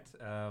Parasite.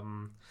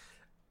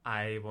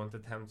 I won't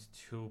attempt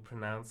to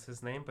pronounce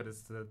his name, but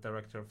it's the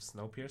director of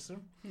Snowpiercer.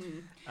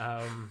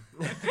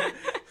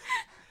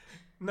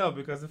 No,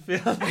 because I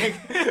feel like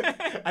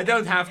I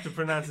don't have to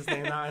pronounce his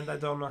name now, and I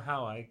don't know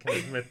how I can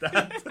admit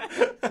that.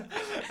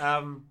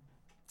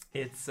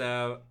 It's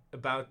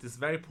about this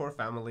very poor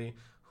family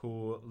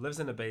who lives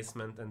in a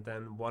basement, and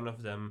then one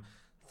of them,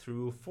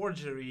 through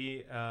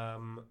forgery,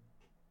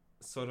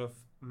 sort of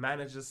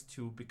manages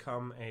to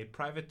become a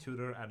private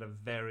tutor at a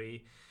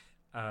very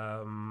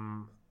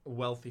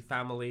wealthy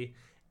family,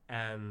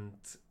 and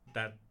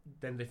that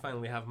then they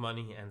finally have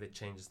money and it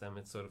changes them.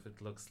 It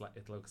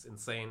looks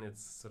insane.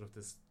 It's sort of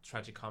this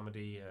tragic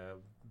comedy,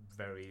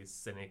 very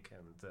cynic,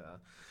 and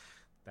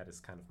that is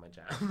kind of my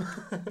jam.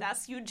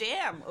 That's your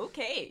jam.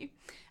 Okay.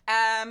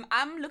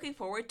 I'm looking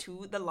forward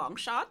to The Long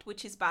Shot,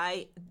 which is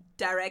by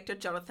director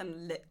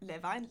Jonathan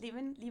Levine.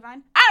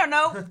 I don't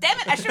know. Damn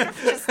it. I should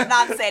have just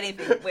not said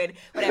anything. Wait,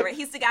 whatever.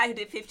 He's the guy who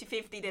did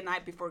 50-50 The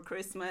Night Before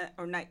Christmas,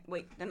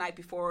 The Night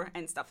Before,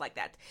 and stuff like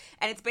that.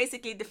 And it's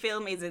basically,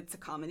 it's a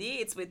comedy.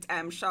 It's with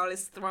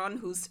Charlize Theron,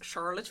 who's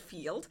Charlotte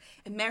Field,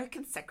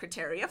 American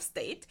Secretary of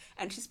State,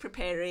 and she's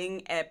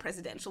preparing a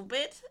presidential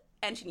bid.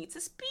 And she needs a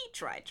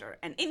speechwriter.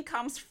 And in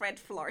comes Fred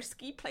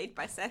Flarsky, played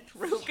by Seth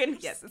Rogen.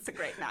 Yes, it's a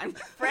great name.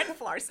 Fred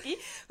Flarsky,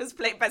 who's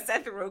played by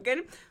Seth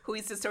Rogen, who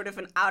is a sort of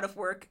an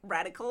out-of-work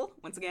radical,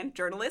 once again,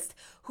 journalist,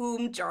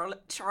 whom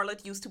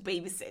Charlotte used to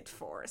babysit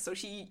for. So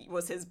she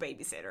was his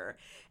babysitter.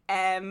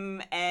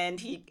 And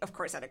he, of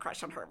course, had a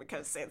crush on her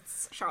because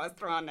it's Charlize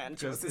Theron and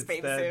she was his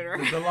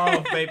babysitter. The law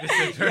of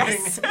babysitting.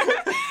 Yes.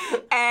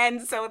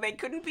 And so they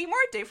couldn't be more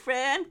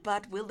different,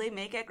 but will they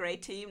make a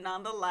great team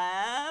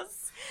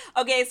nonetheless?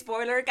 Okay,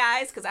 spoiler,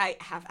 guys, because I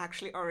have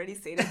actually already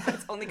seen it.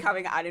 It's only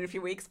coming out in a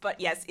few weeks, but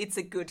yes, it's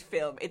a good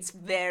film. It's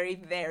very,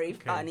 very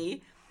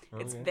funny.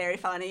 Okay. It's very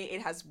funny.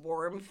 It has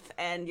warmth,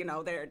 and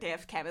they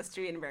have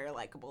chemistry and very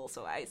likable.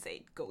 So I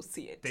say, go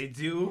see it. They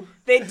do.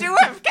 They do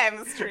have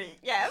chemistry.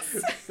 Yes.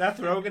 Seth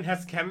Rogen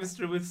has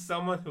chemistry with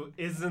someone who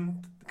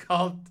isn't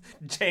called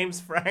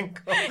James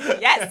Franco.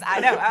 Yes, I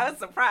know. I was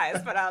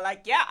surprised, but I'm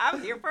like, yeah,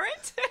 I'm here for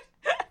it.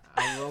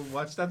 I will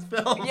watch that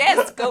film.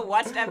 Yes, go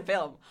watch that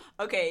film.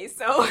 Okay,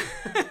 so.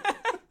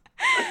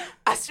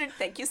 Astrid,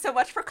 thank you so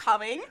much for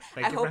coming.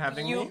 I hope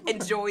you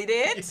enjoyed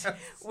it. Yes.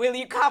 Will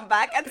you come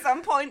back at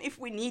some point if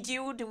we need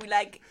you? Do we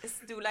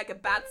do a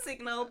bat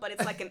signal, but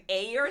it's like an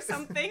A or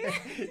something?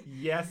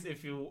 Yes,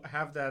 if you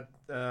have that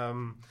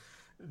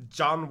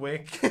John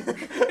Wick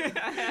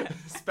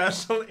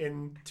special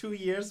in 2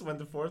 years when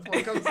the fourth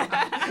one comes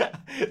out.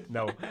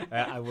 No,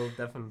 I will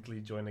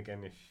definitely join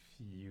again if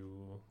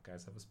you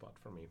guys have a spot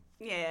for me.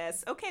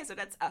 Yes. Okay, so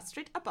that's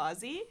Astrit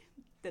Abazi.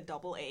 The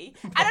double A.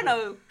 I don't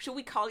know. Should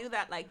we call you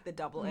that, like the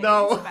double A?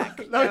 No,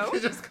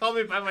 you just call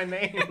me by my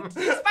name.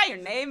 Just by your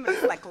name.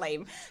 It's like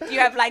lame. Do you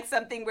have like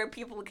something where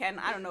people can,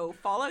 I don't know,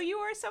 follow you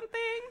or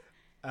something?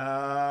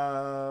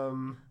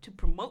 To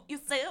promote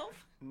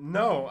yourself?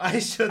 No, I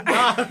should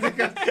not.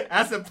 Because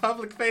as a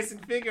public-facing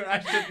figure,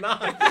 I should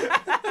not.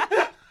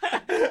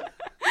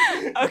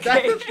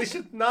 Okay. Definitely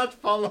should not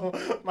follow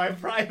my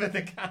private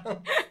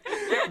account.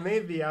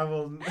 Maybe I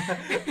will.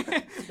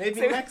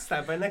 Maybe next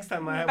time. By next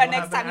time,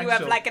 you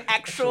have like an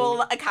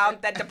actual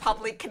account that the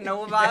public can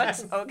know about.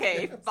 Yes.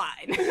 Okay,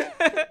 fine.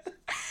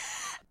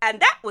 And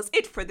that was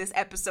it for this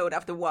episode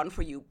of the One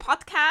For You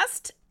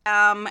podcast.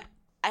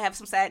 I have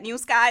some sad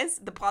news, guys.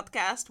 The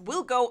podcast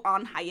will go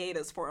on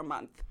hiatus for a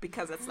month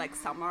because it's like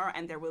summer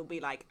and there will be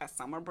like a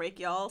summer break,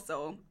 y'all.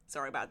 So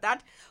sorry about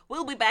that.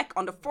 We'll be back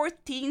on the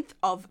 14th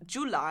of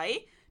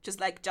July. Just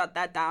like jot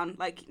that down,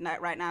 like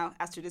right now.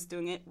 Astrid is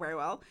doing it very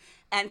well.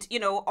 And,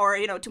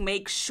 to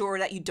make sure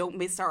that you don't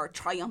miss our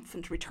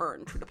triumphant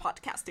return to the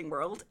podcasting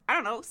world, I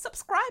don't know,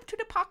 subscribe to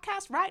the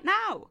podcast right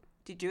now.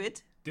 Did you do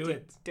it? Do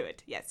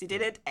it. Yes, you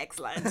did it.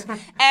 Excellent.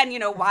 And,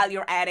 while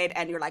you're at it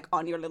and you're like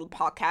on your little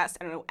podcast,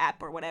 I don't know,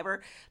 app or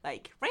whatever,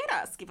 like rate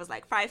us. Give us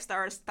like 5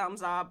 stars,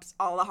 thumbs ups,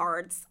 all the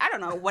hearts. I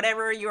don't know,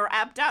 whatever your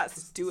app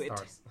does. Do it.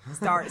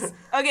 Stars.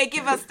 Okay,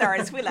 give us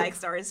stars. We like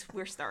stars.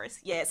 We're stars.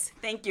 Yes,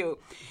 thank you.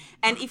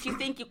 And if you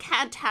think you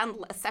can't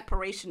handle a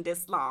separation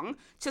this long,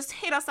 just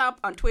hit us up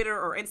on Twitter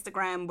or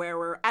Instagram where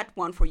we're at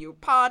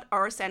OneForYouPod,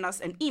 or send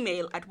us an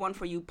email at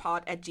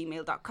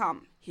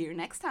oneforyoupod@gmail.com. See you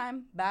next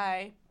time.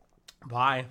 Bye. Bye.